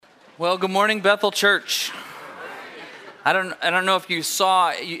Well, good morning, Bethel Church. I don't know if you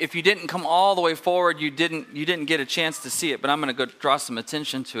saw, if you didn't come all the way forward, you didn't get a chance to see it, but I'm going to go draw some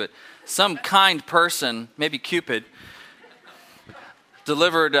attention to it. Some kind person, maybe Cupid,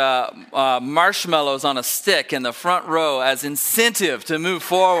 delivered marshmallows on a stick in the front row as incentive to move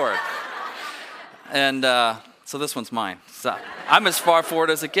forward. And so this one's mine. So I'm as far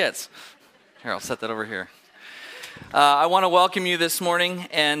forward as it gets. Here, I'll set that over here. I want to welcome you this morning,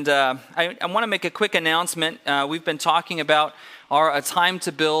 and I want to make a quick announcement. We've been talking about a Time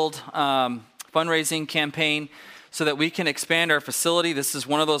to Build fundraising campaign so that we can expand our facility. This is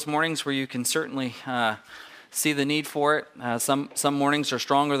one of those mornings where you can certainly see the need for it. Some mornings are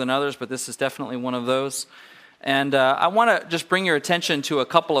stronger than others, but this is definitely one of those. And I want to just bring your attention to a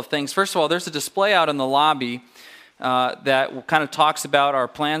couple of things. First of all, there's a display out in the lobby that kind of talks about our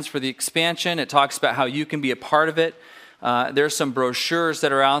plans for the expansion. It talks about how you can be a part of it. There's some brochures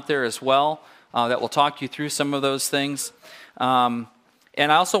that are out there as well that will talk you through some of those things. And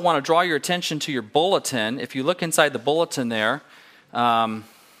I also want to draw your attention to your bulletin. If you look inside the bulletin there, on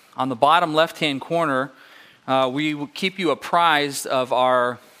the bottom left-hand corner, we will keep you apprised of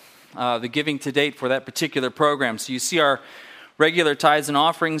the giving to date for that particular program. So you see our regular tithes and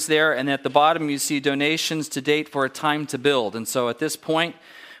offerings there, and at the bottom you see donations to date for a Time to Build. And so at this point,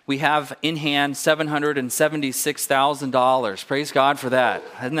 we have in hand $776,000. Praise God for that.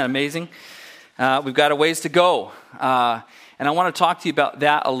 Isn't that amazing? We've got a ways to go. And I want to talk to you about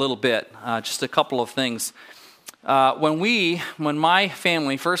that a little bit, just a couple of things. When my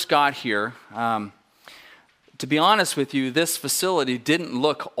family first got here, to be honest with you, this facility didn't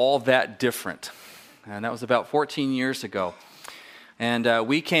look all that different. And that was about 14 years ago. And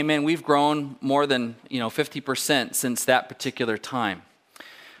we came in, we've grown more than 50% since that particular time.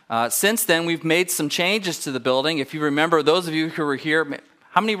 Since then, we've made some changes to the building. If you remember, those of you who were here,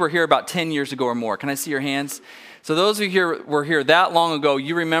 how many were here about 10 years ago or more? Can I see your hands? So those of you who were here that long ago,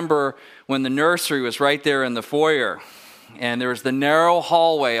 you remember when the nursery was right there in the foyer. And there was the narrow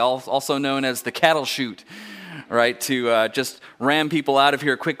hallway, also known as the cattle chute, right, to just ram people out of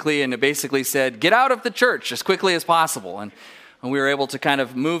here quickly. And it basically said, get out of the church as quickly as possible. And we were able to kind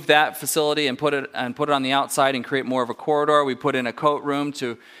of move that facility and put it on the outside and create more of a corridor. We put in a coat room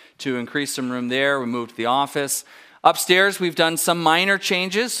to increase some room there. We moved the office. Upstairs, we've done some minor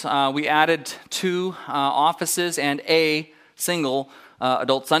changes. We added 2 offices and a single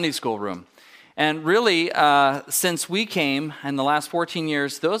adult Sunday school room. And really, since we came in the last 14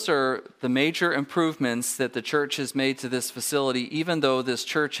 years, those are the major improvements that the church has made to this facility, even though this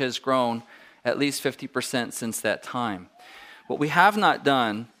church has grown at least 50% since that time. What we have not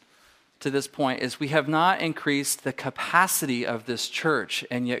done to this point is we have not increased the capacity of this church,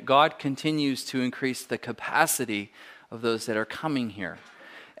 and yet God continues to increase the capacity of those that are coming here.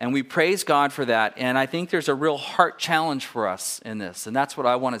 And we praise God for that, and I think there's a real heart challenge for us in this, and that's what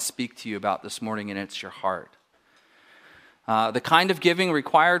I want to speak to you about this morning, and it's your heart. The kind of giving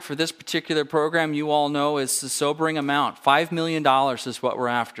required for this particular program, you all know, is a sobering amount. $5 million is what we're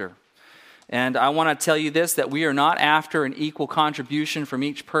after. And I want to tell you this, that we are not after an equal contribution from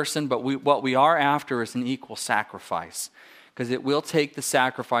each person, but what we are after is an equal sacrifice. Because it will take the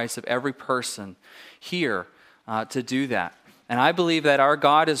sacrifice of every person here to do that. And I believe that our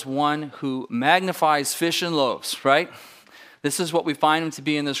God is one who magnifies fish and loaves, right? This is what we find him to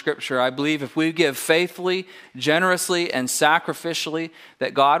be in the scripture. I believe if we give faithfully, generously, and sacrificially,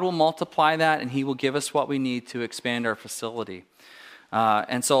 that God will multiply that and he will give us what we need to expand our facility.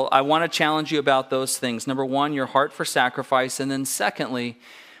 And so I want to challenge you about those things. Number one, your heart for sacrifice. And then secondly,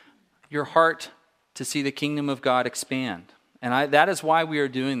 your heart to see the kingdom of God expand. And that is why we are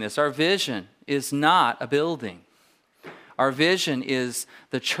doing this. Our vision is not a building. Our vision is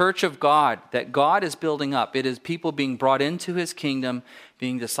the church of God that God is building up. It is people being brought into his kingdom,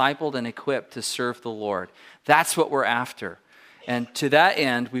 being discipled and equipped to serve the Lord. That's what we're after. And to that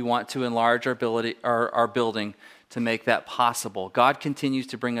end, we want to enlarge our building to make that possible. God continues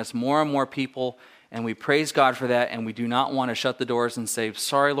to bring us more and more people, and we praise God for that, and we do not want to shut the doors and say,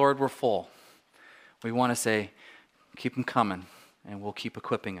 sorry, Lord, we're full. We want to say, keep them coming, and we'll keep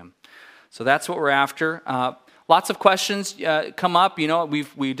equipping them. So that's what we're after. Lots of questions come up.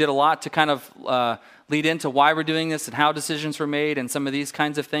 We did a lot to kind of lead into why we're doing this and how decisions were made and some of these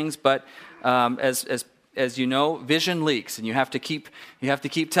kinds of things, but as you know, vision leaks, and you have to keep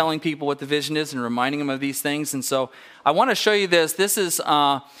telling people what the vision is and reminding them of these things. And so I want to show you this. This is,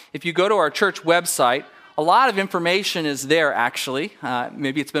 if you go to our church website, a lot of information is there, actually.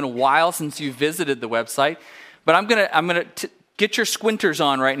 Maybe it's been a while since you visited the website, but I'm gonna get your squinters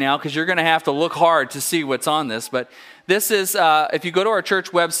on right now because you're going to have to look hard to see what's on this. But this is, if you go to our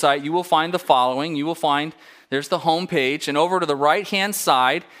church website, you will find the following. You will find, there's the home page, and over to the right-hand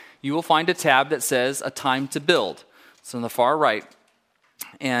side, you will find a tab that says A Time to Build. It's on the far right.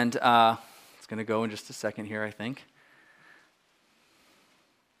 And it's going to go in just a second here, I think.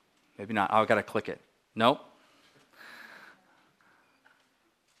 Maybe not. Oh, I've got to click it. Nope.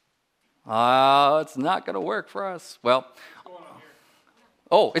 It's not going to work for us. Well,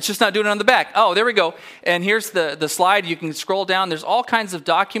 oh, it's just not doing it on the back. Oh, there we go. And here's the slide. You can scroll down. There's all kinds of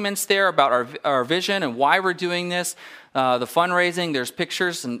documents there about our vision and why we're doing this, the fundraising. There's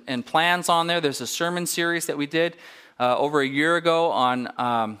pictures and plans on there. There's a sermon series that we did over a year ago on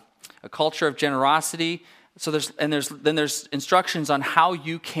a culture of generosity. So there's instructions on how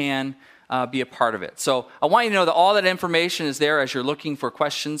you can be a part of it. So I want you to know that all that information is there as you're looking for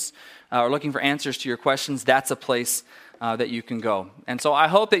questions or looking for answers to your questions. That's a place that you can go. And so I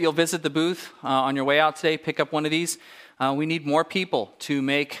hope that you'll visit the booth on your way out today, pick up one of these. We need more people to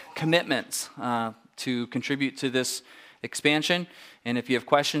make commitments to contribute to this expansion. And if you have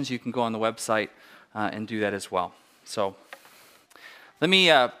questions, you can go on the website and do that as well. So let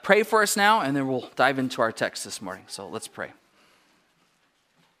me pray for us now, and then we'll dive into our text this morning. So let's pray.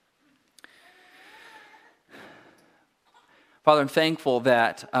 Father, I'm thankful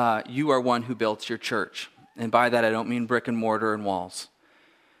that you are one who built your church. And by that, I don't mean brick and mortar and walls,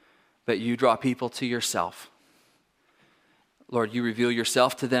 but you draw people to yourself. Lord, you reveal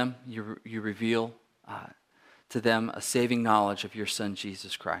yourself to them. You reveal to them a saving knowledge of your Son,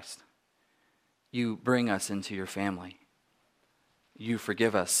 Jesus Christ. You bring us into your family. You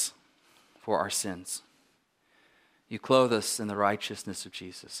forgive us for our sins. You clothe us in the righteousness of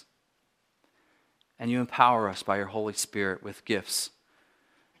Jesus. And you empower us by your Holy Spirit with gifts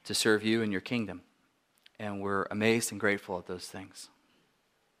to serve you and your kingdom. And we're amazed and grateful at those things.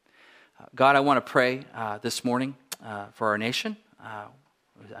 God, I want to pray this morning for our nation.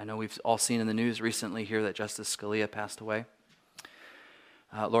 I know we've all seen in the news recently here that Justice Scalia passed away.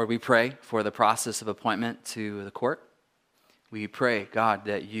 Lord, we pray for the process of appointment to the court. We pray, God,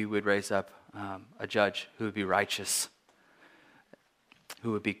 that you would raise up a judge who would be righteous,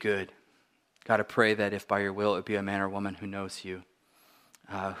 who would be good. God, I pray that if by your will it would be a man or woman who knows you,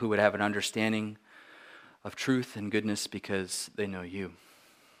 who would have an understanding of truth and goodness because they know you.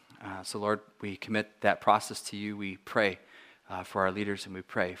 So, Lord, we commit that process to you. We pray for our leaders, and we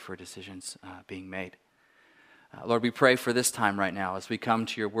pray for decisions being made. Lord, we pray for this time right now. As we come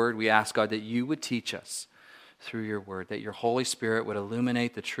to your word, we ask, God, that you would teach us through your word, that your Holy Spirit would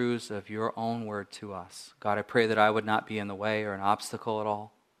illuminate the truths of your own word to us. God, I pray that I would not be in the way or an obstacle at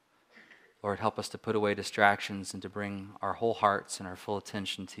all. Lord, help us to put away distractions and to bring our whole hearts and our full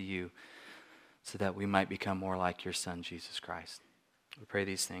attention to you so that we might become more like your Son, Jesus Christ. We pray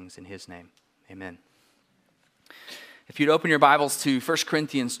these things in his name. Amen. If you'd open your Bibles to 1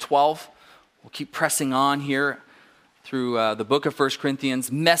 Corinthians 12, we'll keep pressing on here through the book of 1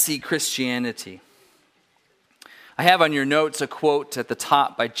 Corinthians, messy Christianity. I have on your notes a quote at the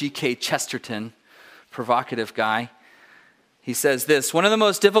top by G.K. Chesterton, provocative guy. He says this: "One of the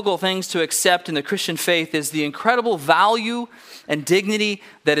most difficult things to accept in the Christian faith is the incredible value and dignity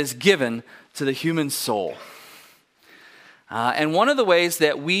that is given to the human soul." And one of the ways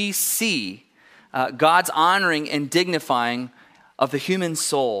that we see God's honoring and dignifying of the human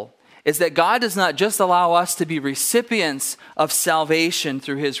soul is that God does not just allow us to be recipients of salvation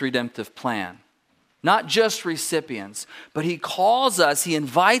through his redemptive plan. Not just recipients, but he calls us, he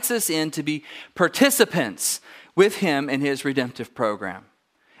invites us in to be participants with him in his redemptive program.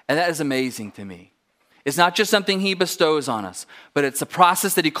 And that is amazing to me. It's not just something he bestows on us, but it's a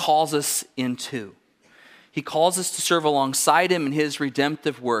process that he calls us into. He calls us to serve alongside him in his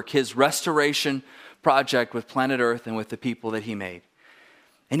redemptive work, his restoration project with planet Earth and with the people that he made.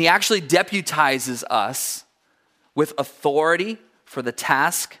 And he actually deputizes us with authority for the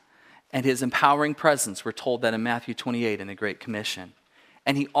task and his empowering presence. We're told that in Matthew 28 in the Great Commission.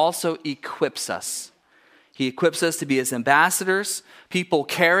 And he also equips us. He equips us to be his ambassadors, people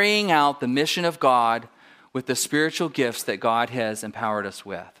carrying out the mission of God with the spiritual gifts that God has empowered us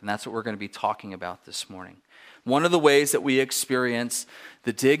with. And that's what we're going to be talking about this morning. One of the ways that we experience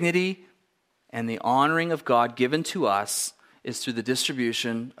the dignity and the honoring of God given to us is through the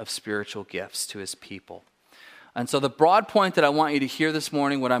distribution of spiritual gifts to his people. And so the broad point that I want you to hear this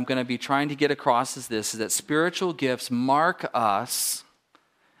morning, what I'm going to be trying to get across is this, is that spiritual gifts mark us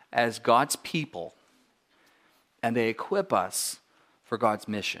as God's people, and they equip us for God's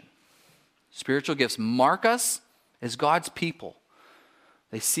mission. Spiritual gifts mark us as God's people.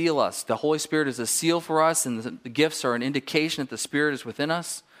 They seal us. The Holy Spirit is a seal for us, and the gifts are an indication that the Spirit is within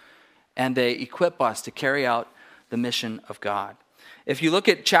us, and they equip us to carry out the mission of God. If you look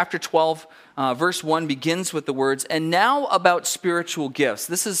at chapter 12, verse 1 begins with the words, "And now about spiritual gifts."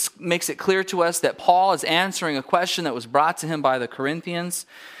 This makes it clear to us that Paul is answering a question that was brought to him by the Corinthians.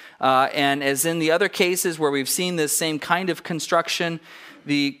 And as in the other cases where we've seen this same kind of construction,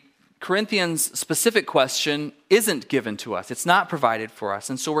 the Corinthians' specific question isn't given to us. It's not provided for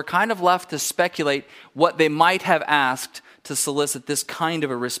us. And so we're kind of left to speculate what they might have asked to solicit this kind of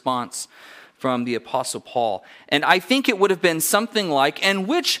a response from the Apostle Paul. And I think it would have been something like, "And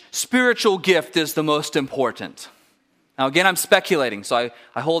which spiritual gift is the most important?" Now again, I'm speculating, so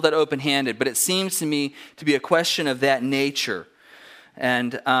I hold that open-handed, but it seems to me to be a question of that nature.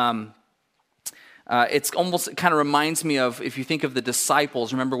 And it kind of reminds me of, if you think of the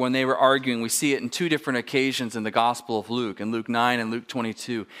disciples, remember when they were arguing, we see it in two different occasions in the Gospel of Luke, in Luke 9 and Luke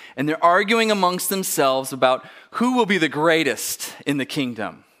 22. And they're arguing amongst themselves about who will be the greatest in the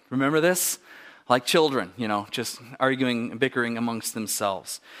kingdom. Remember this? Like children, just arguing and bickering amongst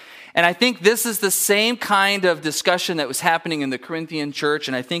themselves. And I think this is the same kind of discussion that was happening in the Corinthian church,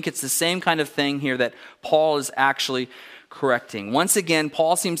 and I think it's the same kind of thing here that Paul is actually correcting. Once again,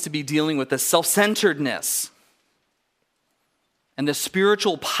 Paul seems to be dealing with the self-centeredness and the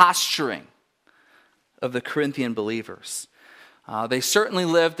spiritual posturing of the Corinthian believers. They certainly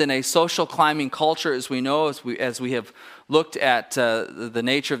lived in a social climbing culture, as we know, as we have looked at the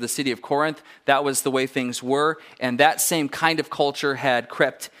nature of the city of Corinth. That was the way things were, and that same kind of culture had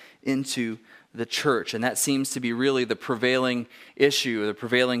crept into the church, and that seems to be really the prevailing issue, the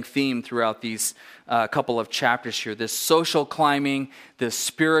prevailing theme throughout these couple of chapters here. This social climbing, this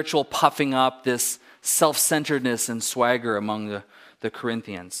spiritual puffing up, this self-centeredness and swagger among the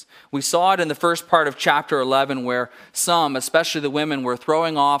Corinthians. We saw it in the first part of chapter 11 where some, especially the women, were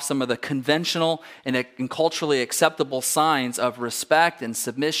throwing off some of the conventional and culturally acceptable signs of respect and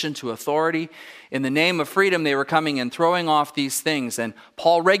submission to authority. In the name of freedom, they were coming and throwing off these things. And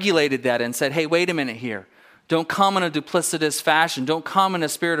Paul regulated that and said, hey, wait a minute here. Don't come in a duplicitous fashion. Don't come in a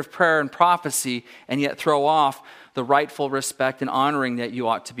spirit of prayer and prophecy and yet throw off the rightful respect and honoring that you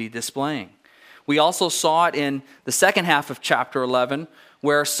ought to be displaying. We also saw it in the second half of chapter 11,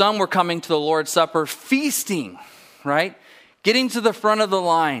 where some were coming to the Lord's Supper feasting, right? Getting to the front of the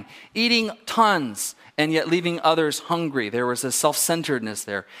line, eating tons, and yet leaving others hungry. There was a self-centeredness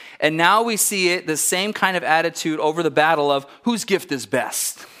there. And now we see it, the same kind of attitude over the battle of whose gift is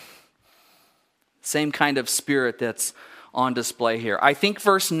best. Same kind of spirit that's on display here. I think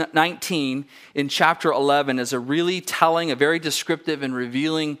verse 19 in chapter 11 is a really telling, a very descriptive and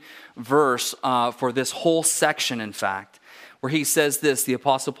revealing verse for this whole section, in fact, where he says this, the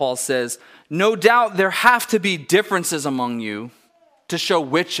Apostle Paul says, "No doubt there have to be differences among you to show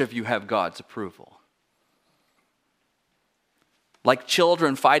which of you have God's approval." Like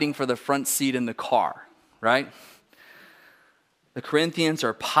children fighting for the front seat in the car, right? The Corinthians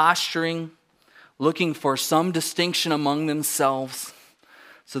are posturing, looking for some distinction among themselves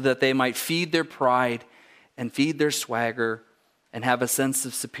so that they might feed their pride and feed their swagger and have a sense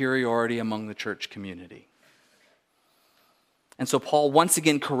of superiority among the church community. And so Paul once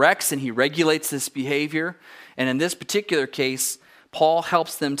again corrects and he regulates this behavior. And in this particular case, Paul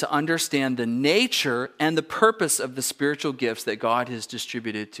helps them to understand the nature and the purpose of the spiritual gifts that God has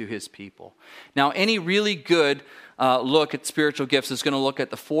distributed to his people. Now, any really good look at spiritual gifts is going to look at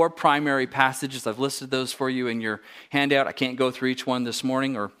the four primary passages. I've listed those for you in your handout. I can't go through each one this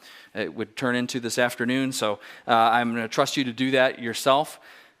morning, or it would turn into this afternoon. So I'm going to trust you to do that yourself.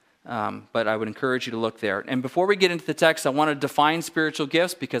 But I would encourage you to look there. And before we get into the text, I want to define spiritual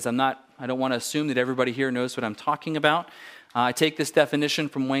gifts because I don't want to assume that everybody here knows what I'm talking about. I take this definition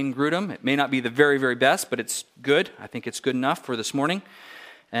from Wayne Grudem. It may not be the very, very best, but it's good. I think it's good enough for this morning.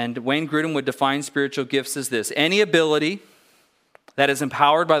 And Wayne Grudem would define spiritual gifts as this: any ability that is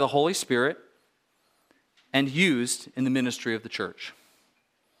empowered by the Holy Spirit and used in the ministry of the church.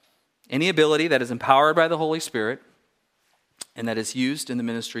 Any ability that is empowered by the Holy Spirit and that is used in the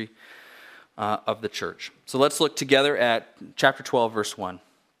ministry of the church. So let's look together at chapter 12, verse 1.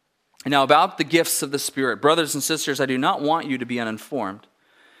 And now about the gifts of the Spirit. Brothers and sisters, I do not want you to be uninformed.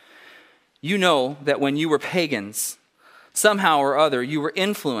 You know that when you were pagans, somehow or other you were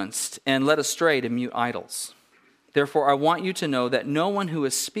influenced and led astray to mute idols. Therefore, I want you to know that no one who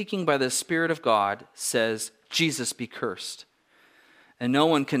is speaking by the Spirit of God says, Jesus be cursed. And no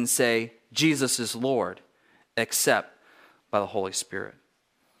one can say, Jesus is Lord, except by the Holy Spirit.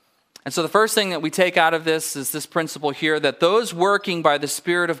 And so the first thing that we take out of this is this principle here, that those working by the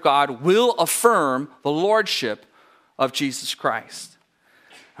Spirit of God will affirm the lordship of Jesus Christ.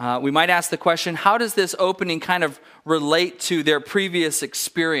 We might ask the question, how does this opening kind of relate to their previous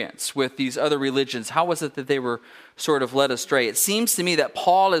experience with these other religions? How was it that they were sort of led astray? It seems to me that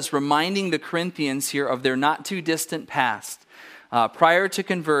Paul is reminding the Corinthians here of their not too distant past, prior to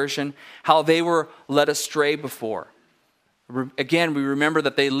conversion, how they were led astray before. Again, we remember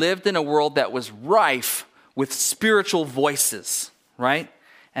that they lived in a world that was rife with spiritual voices, right?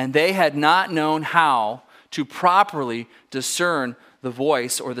 And they had not known how to properly discern the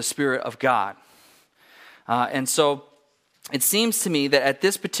voice or the Spirit of God. And so it seems to me that at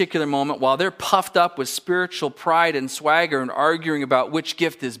this particular moment, while they're puffed up with spiritual pride and swagger and arguing about which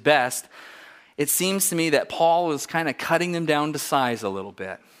gift is best, it seems to me that Paul is kind of cutting them down to size a little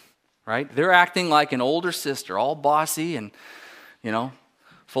bit, right? They're acting like an older sister, all bossy and,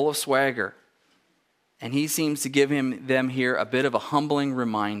 full of swagger. And he seems to give them here a bit of a humbling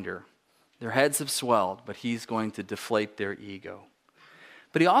reminder. Their heads have swelled, but he's going to deflate their ego.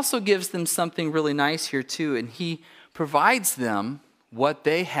 But he also gives them something really nice here too, and he provides them what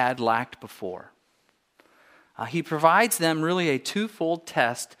they had lacked before. He provides them really a twofold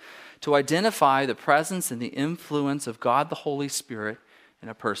test to identify the presence and the influence of God the Holy Spirit in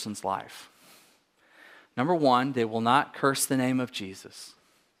a person's life. Number one, they will not curse the name of Jesus.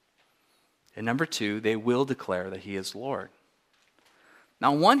 And number two, they will declare that he is Lord.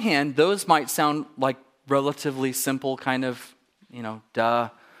 Now, on one hand, those might sound like relatively simple kind of,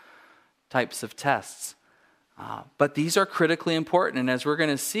 types of tests. But these are critically important, and as we're going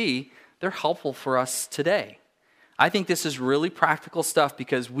to see, they're helpful for us today. I think this is really practical stuff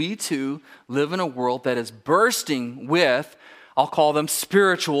because we too live in a world that is bursting with, I'll call them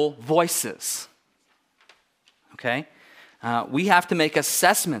spiritual voices. Okay? We have to make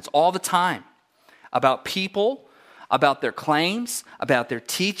assessments all the time about people, about their claims, about their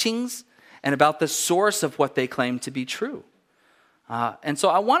teachings, and about the source of what they claim to be true. And so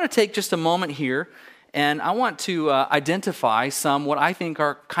I want to take just a moment here, and I want to identify some what I think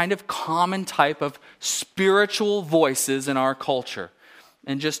are kind of common type of spiritual voices in our culture,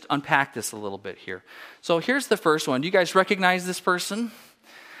 and just unpack this a little bit here. So here's the first one. Do you guys recognize this person?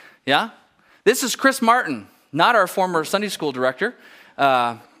 Yeah? This is Chris Martin, not our former Sunday school director.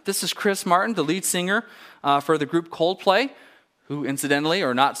 This is Chris Martin, the lead singer for the group Coldplay, who incidentally,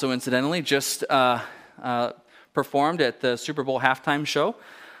 or not so incidentally, just performed at the Super Bowl halftime show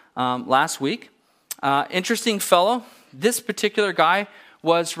last week. Interesting fellow. This particular guy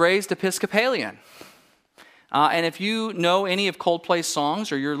was raised Episcopalian. And if you know any of Coldplay's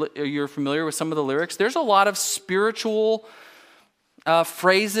songs or you're familiar with some of the lyrics, there's a lot of spiritual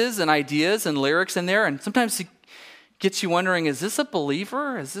phrases and ideas and lyrics in there. And sometimes it gets you wondering, is this a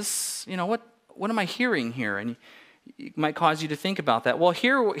believer? Is this, what am I hearing here? And it might cause you to think about that. Well,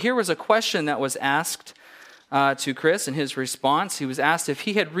 here was a question that was asked to Chris, and his response, he was asked if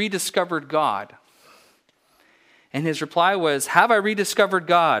he had rediscovered God. And his reply was, have I rediscovered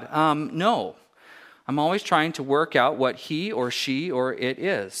God? No. I'm always trying to work out what he or she or it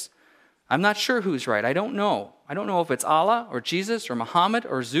is. I'm not sure who's right. I don't know. I don't know if it's Allah or Jesus or Muhammad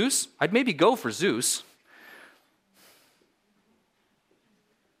or Zeus. I'd maybe go for Zeus.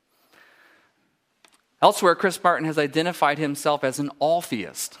 Elsewhere, Chris Martin has identified himself as an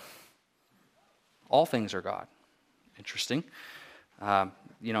all-theist. All things are God. Interesting.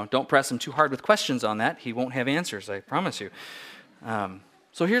 Don't press him too hard with questions on that. He won't have answers, I promise you.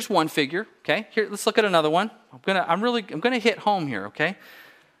 So here's one figure. Okay, here let's look at another one. I'm gonna hit home here. Okay.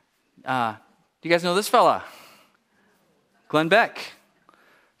 Do you guys know this fella? Glenn Beck.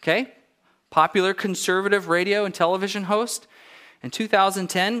 Okay, popular conservative radio and television host. In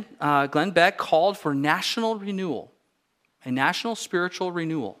 2010, Glenn Beck called for national renewal, a national spiritual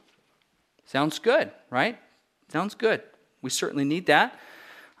renewal. Sounds good, right? Sounds good. We certainly need that.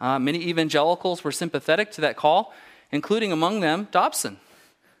 Many evangelicals were sympathetic to that call, including among them Dobson,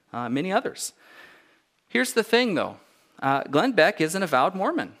 many others. Here's the thing, though. Glenn Beck is an avowed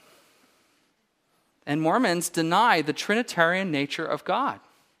Mormon. And Mormons deny the Trinitarian nature of God.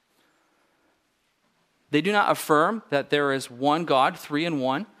 They do not affirm that there is one God, three in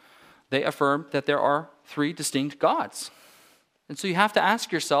one. They affirm that there are three distinct gods. And so you have to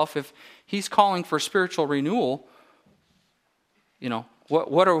ask yourself, if he's calling for spiritual renewal,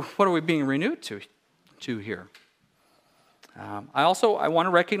 what are we being renewed to here? I want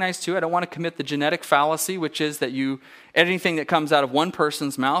to recognize too, I don't want to commit the genetic fallacy, which is that anything that comes out of one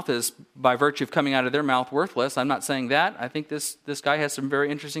person's mouth is, by virtue of coming out of their mouth, worthless. I'm not saying that. I think this guy has some very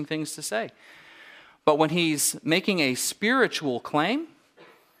interesting things to say. But when he's making a spiritual claim,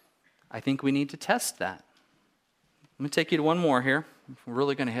 I think we need to test that. Let me take you to one more here. We're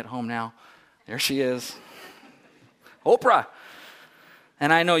really going to hit home now. There she is. Oprah.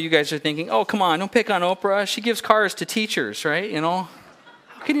 And I know you guys are thinking, oh, come on, don't pick on Oprah. She gives cars to teachers, right? You know,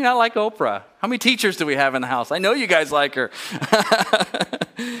 how can you not like Oprah? How many teachers do we have in the house? I know you guys like her.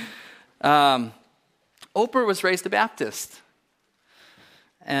 Oprah was raised a Baptist.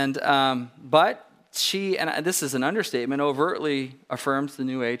 And, but she, and this is an understatement, overtly affirms the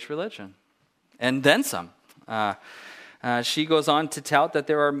New Age religion. And then some. She goes on to tout that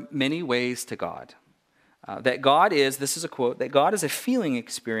there are many ways to God. That God is, this is a quote, that God is a feeling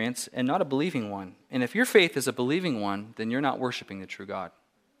experience and not a believing one. And if your faith is a believing one, then you're not worshiping the true God.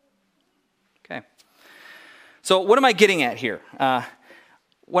 Okay. So what am I getting at here?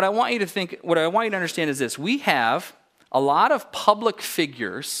 What I want you to understand is this. We have a lot of public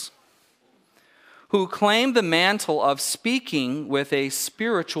figures who claim the mantle of speaking with a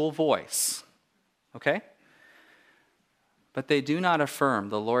spiritual voice. Okay? But they do not affirm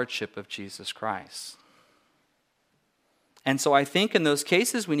the lordship of Jesus Christ. And so I think in those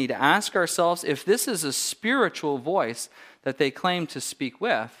cases we need to ask ourselves if this is a spiritual voice that they claim to speak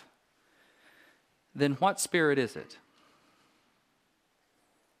with, then what spirit is it?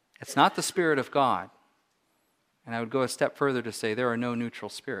 It's not the Spirit of God. And I would go a step further to say there are no neutral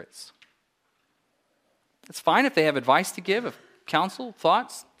spirits. It's fine if they have advice to give, if counsel,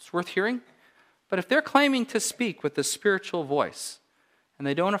 thoughts, it's worth hearing. But if they're claiming to speak with the spiritual voice and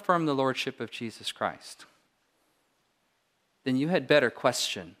they don't affirm the lordship of Jesus Christ, then you had better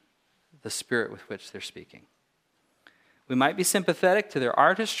question the spirit with which they're speaking. We might be sympathetic to their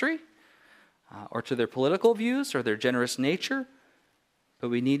artistry or to their political views or their generous nature, but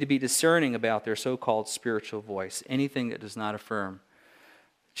we need to be discerning about their so-called spiritual voice. Anything that does not affirm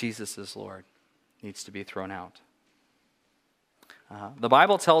Jesus is Lord needs to be thrown out. The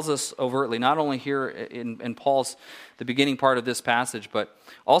Bible tells us overtly, not only here in Paul's, the beginning part of this passage, but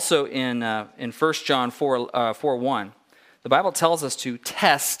also in 1 John 4:1, the Bible tells us to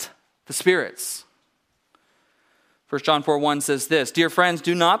test the spirits. 1 John 4:1 says this, "Dear friends,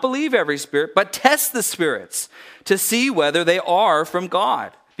 do not believe every spirit, but test the spirits to see whether they are from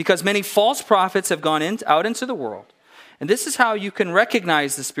God, because many false prophets have gone out into the world. And this is how you can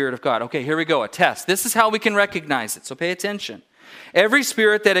recognize the Spirit of God." Okay, here we go, a test. This is how we can recognize it, so pay attention. "Every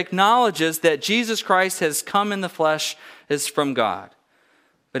spirit that acknowledges that Jesus Christ has come in the flesh is from God.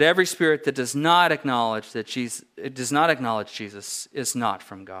 But every spirit that does not acknowledge Jesus is not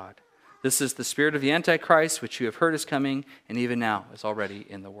from God. This is the spirit of the Antichrist, which you have heard is coming, and even now is already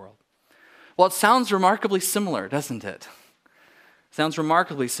in the world." Well, it sounds remarkably similar, doesn't it? Sounds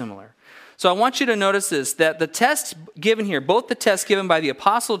remarkably similar. So I want you to notice this, that the tests given here, both the tests given by the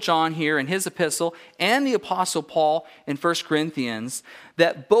Apostle John here in his epistle and the Apostle Paul in 1 Corinthians,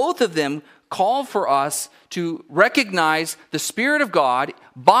 that both of them call for us to recognize the Spirit of God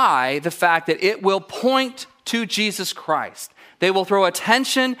by the fact that it will point to Jesus Christ. They will throw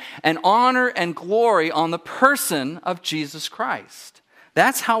attention and honor and glory on the person of Jesus Christ.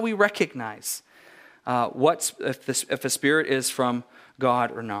 That's how we recognize if a spirit is from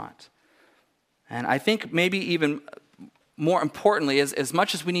God or not. And I think maybe even more importantly, as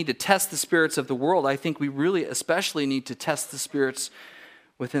much as we need to test the spirits of the world, I think we really especially need to test the spirits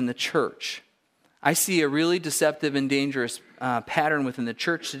within the church. I see a really deceptive and dangerous pattern within the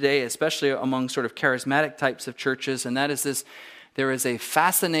church today, especially among sort of charismatic types of churches, and that is this: there is a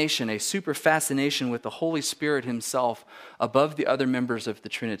fascination, a super fascination with the Holy Spirit himself above the other members of the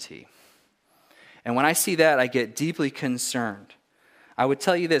Trinity. And when I see that, I get deeply concerned. I would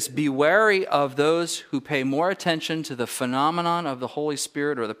tell you this: be wary of those who pay more attention to the phenomenon of the Holy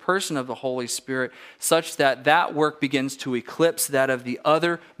Spirit or the person of the Holy Spirit, such that that work begins to eclipse that of the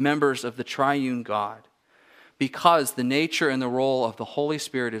other members of the triune God. Because the nature and the role of the Holy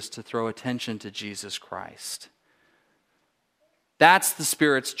Spirit is to throw attention to Jesus Christ. That's the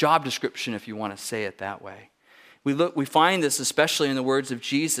Spirit's job description, if you want to say it that way. We find this especially in the words of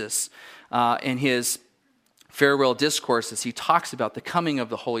Jesus in his farewell discourse as he talks about the coming of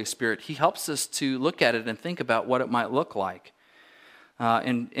the Holy Spirit. He helps us to look at it and think about what it might look like.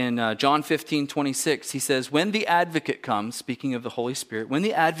 In John 15:26, he says, "When the advocate comes," speaking of the Holy Spirit, "when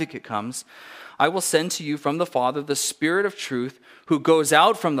the advocate comes, I will send to you from the Father the Spirit of truth, who goes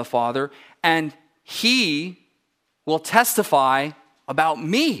out from the Father, and he will testify about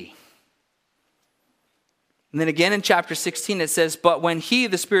me." And then again in chapter 16 it says, "But when he,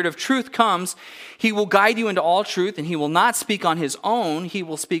 the Spirit of truth, comes, he will guide you into all truth, and he will not speak on his own. He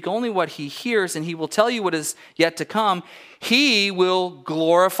will speak only what he hears, and he will tell you what is yet to come. He will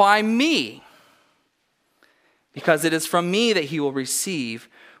glorify me, because it is from me that he will receive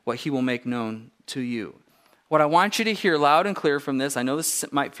what he will make known to you." what I want you to hear loud and clear from this, I know this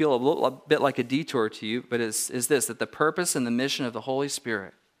might feel a bit like a detour to you, but is this, that the purpose and the mission of the Holy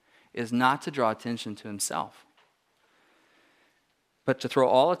Spirit is not to draw attention to himself, but to throw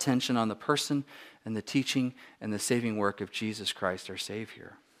all attention on the person and the teaching and the saving work of Jesus Christ, our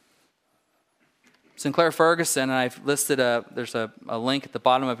Savior. Sinclair Ferguson, and I've listed there's a link at the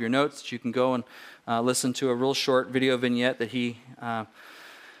bottom of your notes that you can go and listen to a real short video vignette that he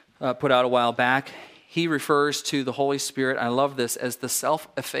put out a while back. He refers to the Holy Spirit, I love this, as the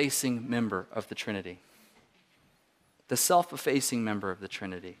self-effacing member of the Trinity. The self-effacing member of the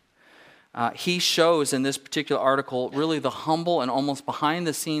Trinity. He shows in this particular article really the humble and almost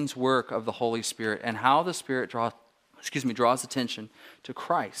behind-the-scenes work of the Holy Spirit and how the Spirit draws attention to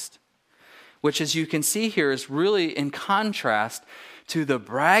Christ, which, as you can see here, is really in contrast to the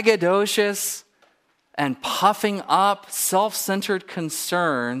braggadocious and puffing up, self-centered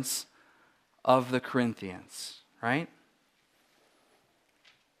concerns of the Corinthians, right?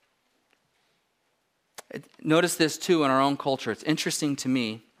 Notice this too in our own culture. It's interesting to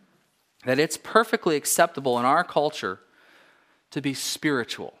me that it's perfectly acceptable in our culture to be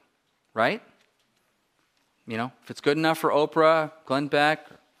spiritual, right? You know, if it's good enough for Oprah, Glenn Beck,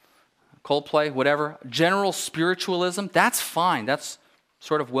 Coldplay, whatever, general spiritualism, that's fine. That's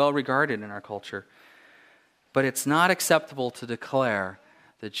sort of well regarded in our culture. But it's not acceptable to declare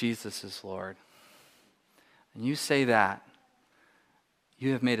that Jesus is Lord. And you say that,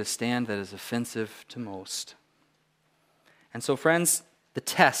 you have made a stand that is offensive to most. And so, friends, the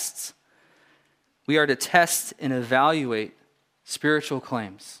tests. We are to test and evaluate spiritual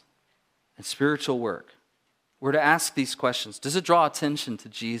claims and spiritual work. We're to ask these questions. Does it draw attention to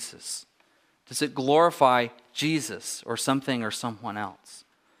Jesus? Does it glorify Jesus or something or someone else?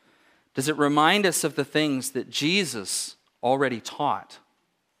 Does it remind us of the things that Jesus already taught?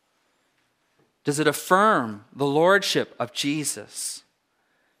 Does it affirm the lordship of Jesus?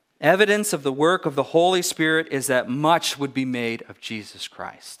 Evidence of the work of the Holy Spirit is that much would be made of Jesus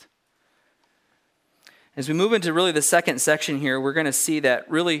Christ. As we move into really the second section here, we're going to see that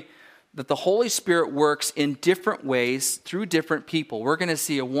the Holy Spirit works in different ways through different people. We're going to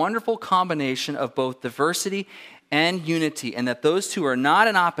see a wonderful combination of both diversity and unity, and that those two are not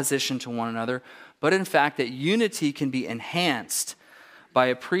in opposition to one another, but in fact that unity can be enhanced by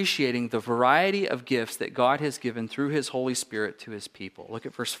appreciating the variety of gifts that God has given through his Holy Spirit to his people. Look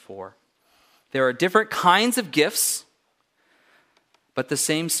at verse 4. There are different kinds of gifts, but the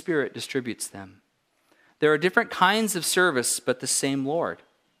same Spirit distributes them. There are different kinds of service, but the same Lord.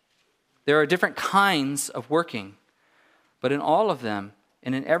 There are different kinds of working, but in all of them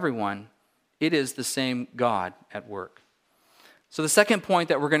and in everyone, it is the same God at work. So the second point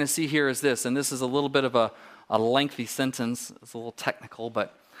that we're going to see here is this, and this is a little bit of a lengthy sentence. It's a little technical,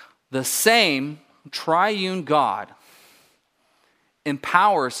 but the same triune God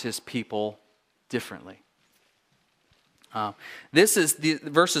empowers his people differently. This is the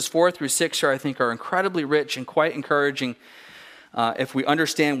verses 4 through 6 here, I think, are incredibly rich and quite encouraging if we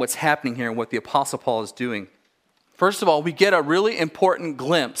understand what's happening here and what the Apostle Paul is doing. First of all, we get a really important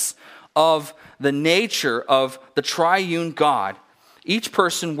glimpse of the nature of the triune God, each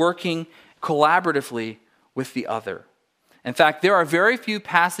person working collaboratively with the other. In fact, there are very few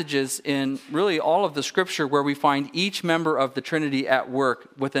passages in really all of the Scripture where we find each member of the Trinity at work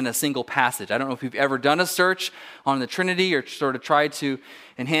within a single passage. I don't know if you've ever done a search on the Trinity or sort of tried to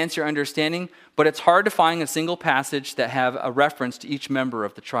enhance your understanding, but it's hard to find a single passage that have a reference to each member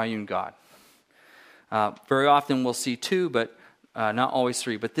of the triune God. Very often we'll see two, but not always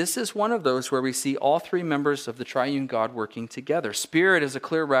three. But this is one of those where we see all three members of the triune God working together. Spirit is a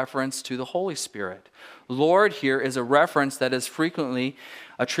clear reference to the Holy Spirit. Lord here is a reference that is frequently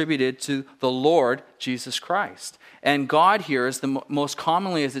attributed to the Lord Jesus Christ. And God here is the most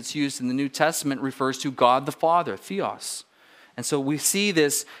commonly, as it's used in the New Testament, refers to God the Father, Theos. And so we see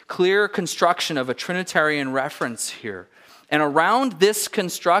this clear construction of a Trinitarian reference here. And around this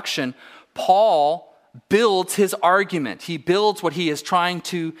construction, Paul builds his argument. He builds what he is trying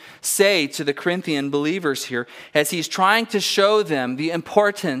to say to the Corinthian believers here as he's trying to show them the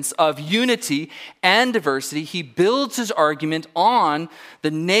importance of unity and diversity. He builds his argument on the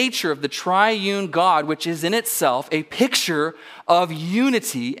nature of the triune God, which is in itself a picture of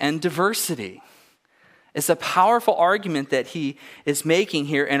unity and diversity. It's a powerful argument that he is making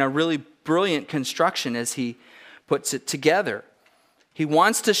here and a really brilliant construction as he puts it together. He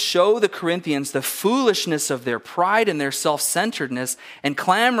wants to show the Corinthians the foolishness of their pride and their self-centeredness and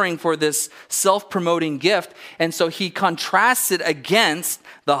clamoring for this self-promoting gift. And so he contrasts it against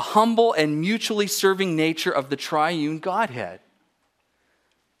the humble and mutually serving nature of the triune Godhead.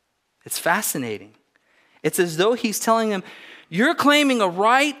 It's fascinating. It's as though he's telling them, you're claiming a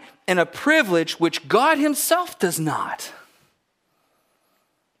right and a privilege which God himself does not.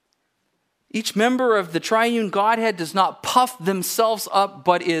 Each member of the triune Godhead does not puff themselves up,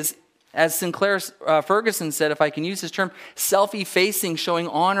 but is, as Sinclair Ferguson said, if I can use his term, self-effacing, showing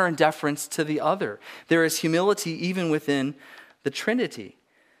honor and deference to the other. There is humility even within the Trinity.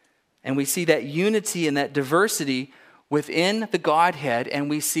 And we see that unity and that diversity within the Godhead, and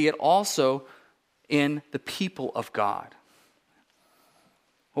we see it also in the people of God.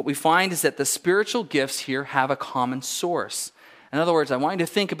 What we find is that the spiritual gifts here have a common source. In other words, I want you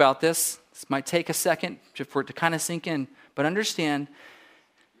to think about this. This might take a second for it to kind of sink in, but understand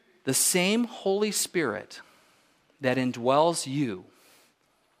the same Holy Spirit that indwells you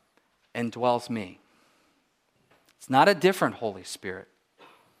indwells me. It's not a different Holy Spirit.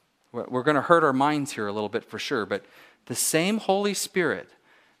 We're going to hurt our minds here a little bit for sure, but the same Holy Spirit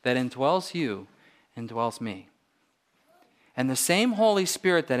that indwells you indwells me. And the same Holy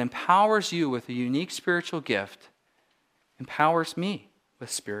Spirit that empowers you with a unique spiritual gift empowers me with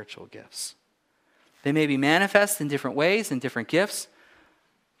spiritual gifts. They may be manifest in different ways, in different gifts,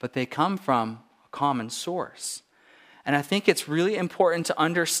 but they come from a common source. And I think it's really important to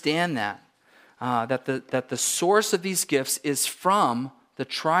understand that the source of these gifts is from the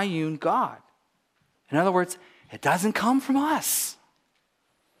triune God. In other words, it doesn't come from us.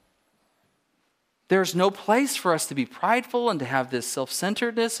 There's no place for us to be prideful and to have this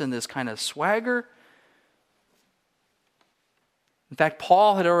self-centeredness and this kind of swagger. In fact,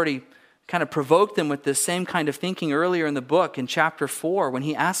 Paul had already kind of provoked them with this same kind of thinking earlier in the book in chapter 4 when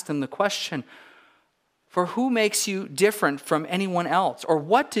he asked them the question, for who makes you different from anyone else? Or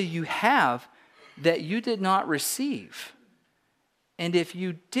what do you have that you did not receive? And if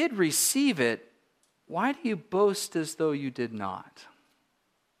you did receive it, why do you boast as though you did not?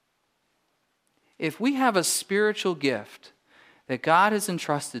 If we have a spiritual gift that God has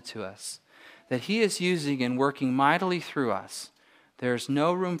entrusted to us, that he is using and working mightily through us, there's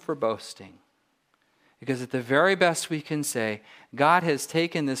no room for boasting. Because at the very best we can say, God has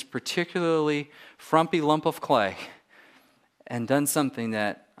taken this particularly frumpy lump of clay and done something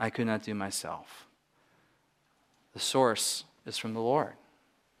that I could not do myself. The source is from the Lord.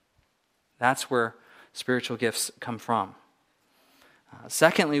 That's where spiritual gifts come from.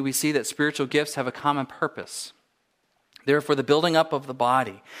 Secondly, we see that spiritual gifts have a common purpose. They're for the building up of the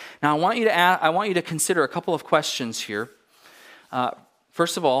body. Now, I want you to consider a couple of questions here.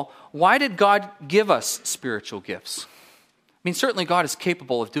 First of all, why did God give us spiritual gifts? I mean, certainly God is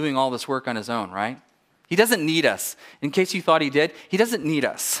capable of doing all this work on his own, right? He doesn't need us. In case you thought he did, he doesn't need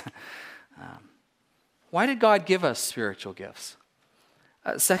us. Why did God give us spiritual gifts?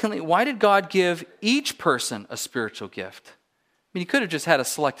 Secondly, why did God give each person a spiritual gift? I mean, he could have just had a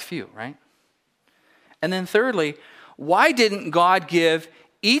select few, right? And then thirdly, why didn't God give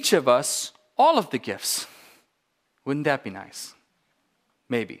each of us all of the gifts? Wouldn't that be nice?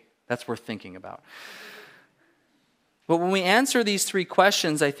 Maybe. That's worth thinking about. But when we answer these three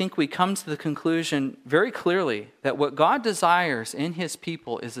questions, I think we come to the conclusion very clearly that what God desires in his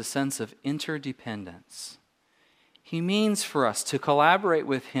people is a sense of interdependence. He means for us to collaborate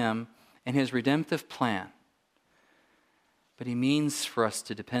with him in his redemptive plan. But he means for us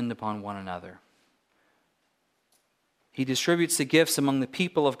to depend upon one another. He distributes the gifts among the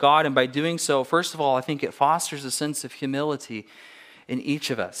people of God, and by doing so, first of all, I think it fosters a sense of humility in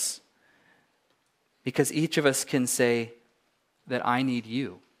each of us. Because each of us can say that I need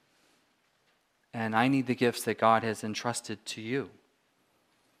you. And I need the gifts that God has entrusted to you.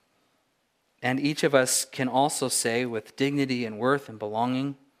 And each of us can also say with dignity and worth and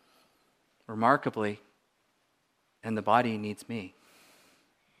belonging, remarkably, and the body needs me.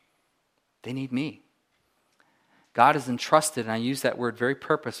 They need me. God has entrusted, and I use that word very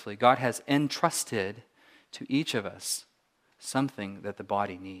purposefully, God has entrusted to each of us something that the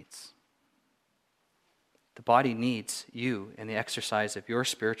body needs. The body needs you in the exercise of your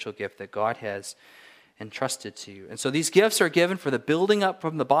spiritual gift that God has entrusted to you. And so these gifts are given for the building up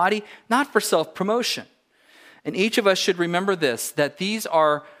from the body, not for self-promotion. And each of us should remember this, that these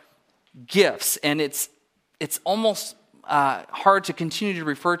are gifts, and it's almost hard to continue to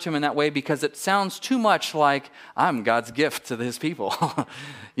refer to him in that way because it sounds too much like I'm God's gift to his people.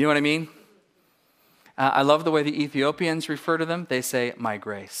 You know what I mean? I love the way the Ethiopians refer to them. They say, my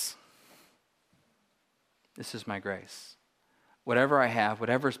grace. This is my grace. Whatever I have,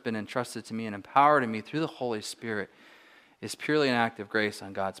 whatever's been entrusted to me and empowered in me through the Holy Spirit is purely an act of grace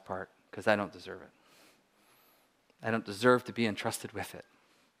on God's part because I don't deserve it. I don't deserve to be entrusted with it.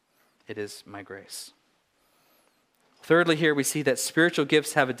 It is my grace. Thirdly, here we see that spiritual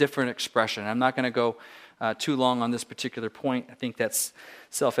gifts have a different expression. I'm not going to go too long on this particular point. I think that's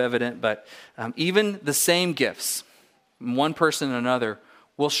self-evident. But even the same gifts, one person and another,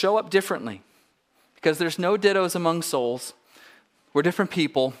 will show up differently. Because there's no dittos among souls. We're different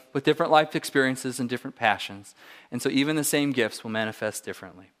people with different life experiences and different passions. And so even the same gifts will manifest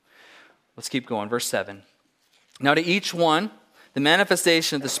differently. Let's keep going. Verse 7. Now to each one, the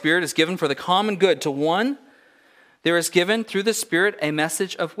manifestation of the Spirit is given for the common good. To one, there is given through the Spirit a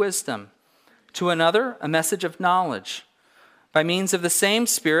message of wisdom. To another, a message of knowledge. By means of the same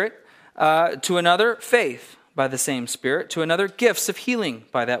Spirit, to another, faith by the same Spirit. To another, gifts of healing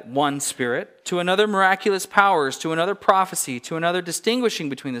by that one Spirit. To another, miraculous powers. To another, prophecy. To another, distinguishing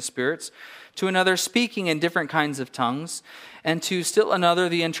between the spirits. To another, speaking in different kinds of tongues. And to still another,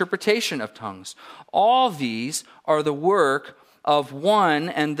 the interpretation of tongues. All these are the work of one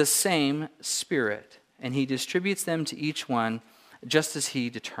and the same Spirit. And he distributes them to each one just as he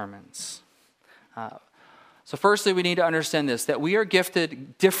determines. So firstly, we need to understand this, that we are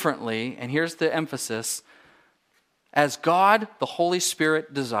gifted differently, and here's the emphasis, as God, the Holy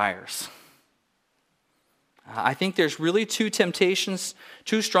Spirit, desires. I think there's really two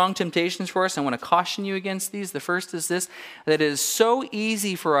strong temptations for us. I want to caution you against these. The first is this, that it is so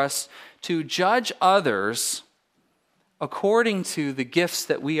easy for us to judge others according to the gifts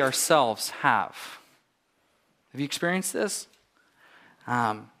that we ourselves have. Have you experienced this?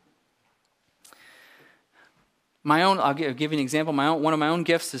 I'll give you an example. One of my own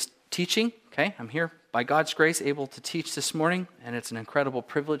gifts is teaching. Okay, I'm here by God's grace able to teach this morning, and it's an incredible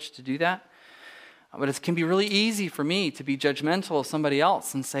privilege to do that. But it can be really easy for me to be judgmental of somebody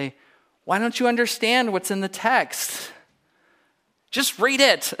else and say, why don't you understand what's in the text? Just read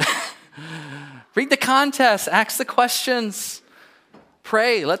it. Read the context. Ask the questions.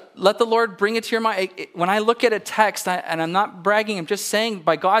 Pray. Let the Lord bring it to your mind. When I look at a text, and I'm not bragging, I'm just saying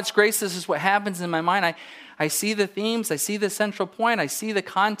by God's grace, this is what happens in my mind. I see the themes, I see the central point, I see the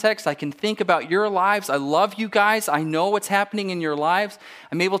context, I can think about your lives. I love you guys, I know what's happening in your lives.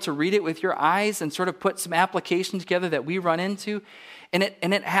 I'm able to read it with your eyes and sort of put some application together that we run into. And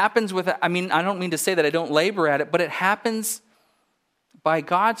it happens with, I don't mean to say that I don't labor at it, but it happens by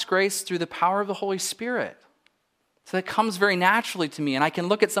God's grace through the power of the Holy Spirit. So that comes very naturally to me, and I can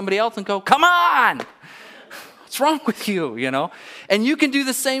look at somebody else and go, come on! What's wrong with you, And you can do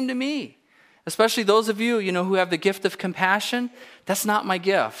the same to me. Especially those of you, who have the gift of compassion. That's not my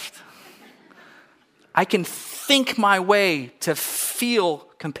gift. I can think my way to feel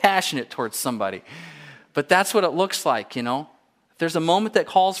compassionate towards somebody. But that's what it looks like, If there's a moment that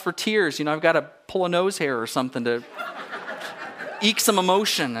calls for tears, I've got to pull a nose hair or something to eke some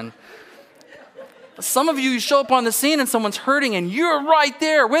emotion. And some of you show up on the scene and someone's hurting and you're right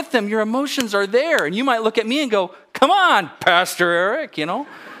there with them. Your emotions are there. And you might look at me and go, come on, Pastor Eric,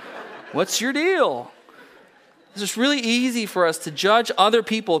 What's your deal? It's really easy for us to judge other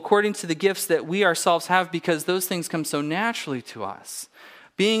people according to the gifts that we ourselves have because those things come so naturally to us.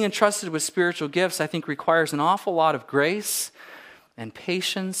 Being entrusted with spiritual gifts, I think, requires an awful lot of grace and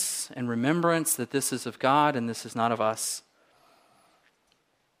patience and remembrance that this is of God and this is not of us.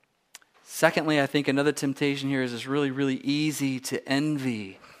 Secondly, I think another temptation here is it's really, really easy to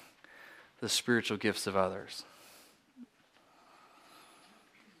envy the spiritual gifts of others.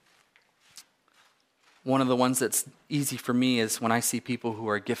 One of the ones that's easy for me is when I see people who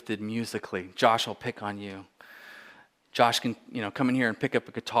are gifted musically. Josh will pick on you. Josh can, come in here and pick up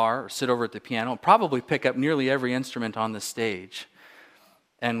a guitar or sit over at the piano and probably pick up nearly every instrument on the stage.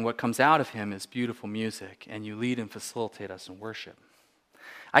 And what comes out of him is beautiful music, and you lead and facilitate us in worship.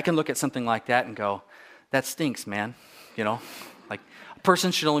 I can look at something like that and go, that stinks, man. Like a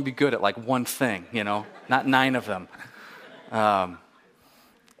person should only be good at like one thing, not 9 of them.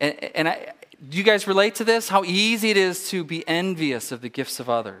 Do you guys relate to this? How easy it is to be envious of the gifts of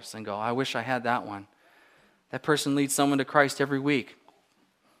others and go, I wish I had that one. That person leads someone to Christ every week.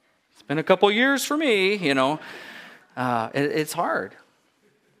 It's been a couple years for me, It's hard.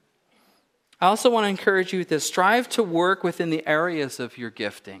 I also want to encourage you to strive to work within the areas of your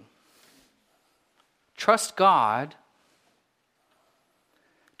gifting. Trust God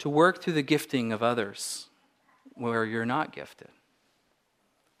to work through the gifting of others where you're not gifted.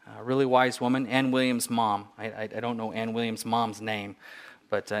 A really wise woman, Ann Williams' mom. I don't know Ann Williams' mom's name,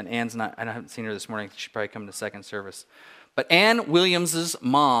 but Ann's not. I haven't seen her this morning. She'll probably come to second service. But Ann Williams'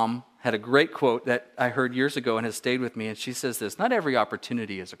 mom had a great quote that I heard years ago and has stayed with me. And she says this: "Not every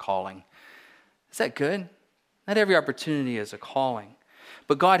opportunity is a calling." Is that good? Not every opportunity is a calling,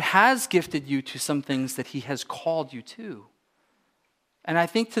 but God has gifted you to some things that He has called you to. And I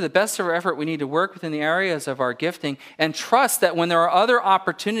think to the best of our effort, we need to work within the areas of our gifting and trust that when there are other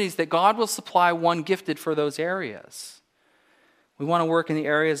opportunities, that God will supply one gifted for those areas. We want to work in the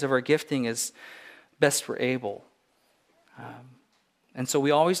areas of our gifting as best we're able. And so we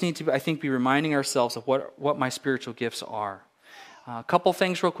always need to, I think, be reminding ourselves of what my spiritual gifts are. A couple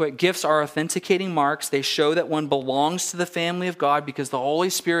things real quick. Gifts are authenticating marks. They show that one belongs to the family of God because the Holy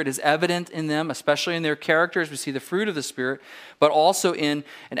Spirit is evident in them, especially in their characters. We see the fruit of the Spirit, but also in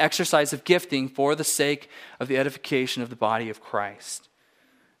an exercise of gifting for the sake of the edification of the body of Christ.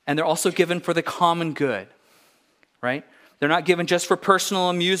 And they're also given for the common good, right? They're not given just for personal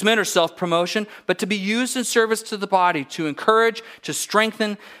amusement or self-promotion, but to be used in service to the body, to encourage, to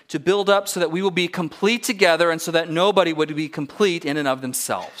strengthen, to build up so that we will be complete together and so that nobody would be complete in and of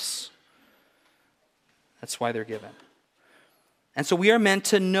themselves. That's why they're given. And so we are meant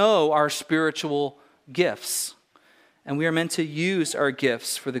to know our spiritual gifts. And we are meant to use our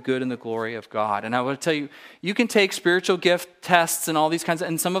gifts for the good and the glory of God. And I want to tell you, you can take spiritual gift tests and all these kinds of,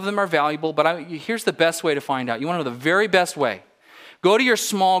 and some of them are valuable, but here's the best way to find out. You want to know the very best way. Go to your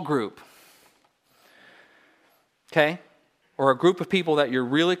small group, okay? Or a group of people that you're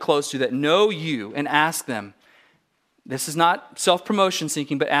really close to that know you, and ask them. This is not self-promotion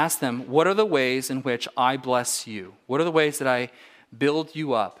seeking, but ask them, what are the ways in which I bless you? What are the ways that I build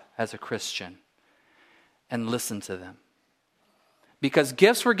you up as a Christian? And listen to them. Because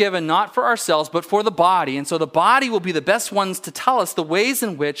gifts were given not for ourselves, but for the body. And so the body will be the best ones to tell us the ways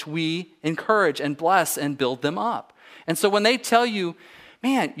in which we encourage and bless and build them up. And so when they tell you,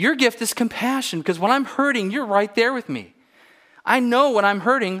 man, your gift is compassion, because when I'm hurting, you're right there with me. I know when I'm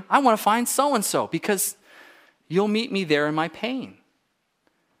hurting, I want to find so-and-so, because you'll meet me there in my pain.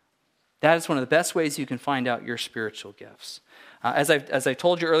 That is one of the best ways you can find out your spiritual gifts. As I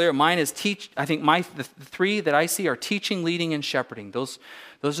told you earlier, mine is teach. I think the three that I see are teaching, leading, and shepherding. Those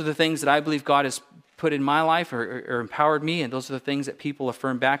are the things that I believe God has put in my life or empowered me, and those are the things that people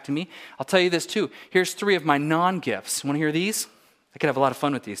affirm back to me. I'll tell you this too. Here's three of my non-gifts. Want to hear these? I could have a lot of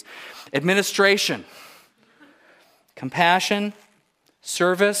fun with these. Administration, compassion,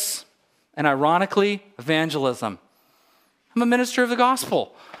 service, and ironically, evangelism. I'm a minister of the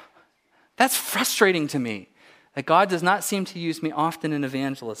gospel. That's frustrating to me, that God does not seem to use me often in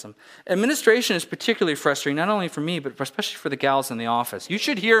evangelism. Administration is particularly frustrating, not only for me, but especially for the gals in the office. You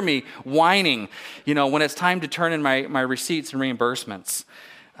should hear me whining, when it's time to turn in my receipts and reimbursements.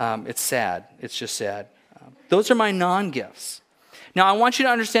 It's sad. It's just sad. Those are my non-gifts. Now, I want you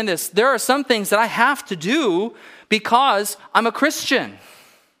to understand this. There are some things that I have to do because I'm a Christian,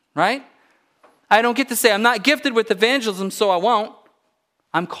 right? I don't get to say, I'm not gifted with evangelism, so I won't.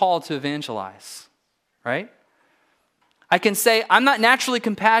 I'm called to evangelize, right? I can say, I'm not naturally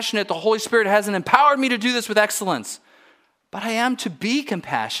compassionate. The Holy Spirit hasn't empowered me to do this with excellence. But I am to be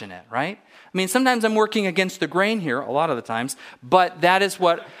compassionate, right? I mean, sometimes I'm working against the grain here, a lot of the times, but that is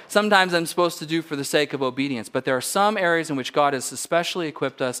what sometimes I'm supposed to do for the sake of obedience. But there are some areas in which God has especially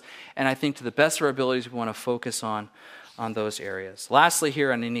equipped us, and I think to the best of our abilities, we want to focus on those areas. Lastly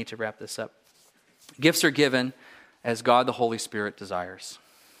here, and I need to wrap this up, gifts are given as God the Holy Spirit desires.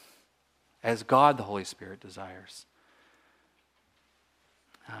 As God the Holy Spirit desires.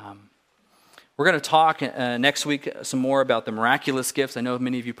 We're going to talk next week some more about the miraculous gifts. I know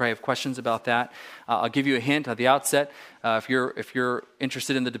many of you probably have questions about that. I'll give you a hint at the outset. If you're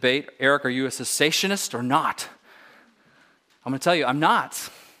interested in the debate, Eric, are you a cessationist or not? I'm going to tell you, I'm not.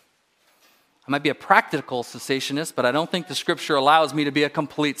 I might be a practical cessationist, but I don't think the Scripture allows me to be a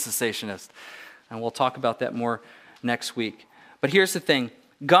complete cessationist. And we'll talk about that more next week. But here's the thing.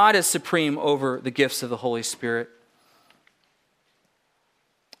 God is supreme over the gifts of the Holy Spirit.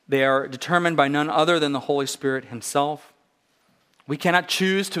 They are determined by none other than the Holy Spirit himself. We cannot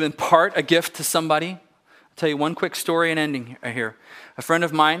choose to impart a gift to somebody. I'll tell you one quick story and ending here. A friend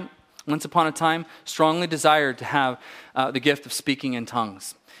of mine, once upon a time, strongly desired to have the gift of speaking in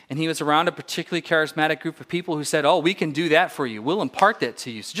tongues. And he was around a particularly charismatic group of people who said, we can do that for you. We'll impart that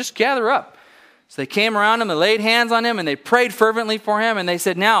to you. So just gather up. So they came around him, they laid hands on him, and they prayed fervently for him. And they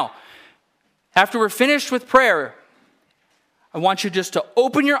said, now, after we're finished with prayer, I want you just to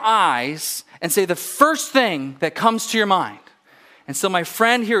open your eyes and say the first thing that comes to your mind. And so my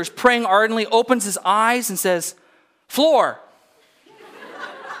friend here is praying ardently, opens his eyes and says, floor.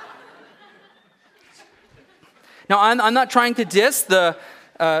 Now, I'm not trying to diss the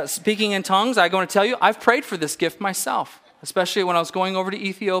speaking in tongues. I'm going to tell you, I've prayed for this gift myself, especially when I was going over to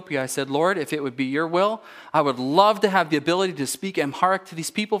Ethiopia. I said, Lord, if it would be your will, I would love to have the ability to speak Amharic to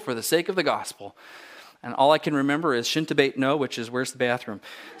these people for the sake of the gospel. And all I can remember is Shintabate no, which is where's the bathroom.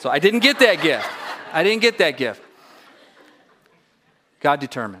 So I didn't get that gift. God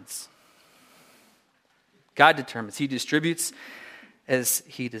determines. God determines. He distributes as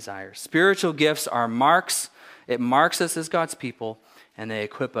he desires. Spiritual gifts are marks. It marks us as God's people, and they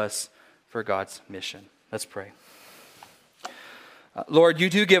equip us for God's mission. Let's pray. Lord, you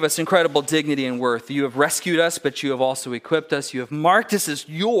do give us incredible dignity and worth. You have rescued us, but you have also equipped us. You have marked us as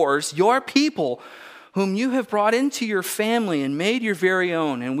yours, your people, whom you have brought into your family and made your very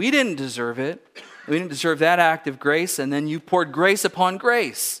own. And we didn't deserve it. We didn't deserve that act of grace, and then you poured grace upon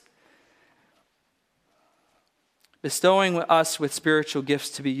grace, bestowing us with spiritual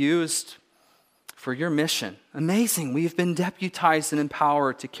gifts to be used for your mission. Amazing. We have been deputized and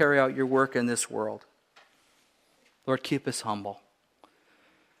empowered to carry out your work in this world. Lord, keep us humble.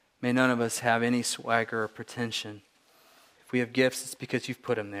 May none of us have any swagger or pretension. If we have gifts, it's because you've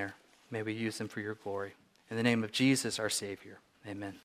put them there. May we use them for your glory. In the name of Jesus, our Savior. Amen.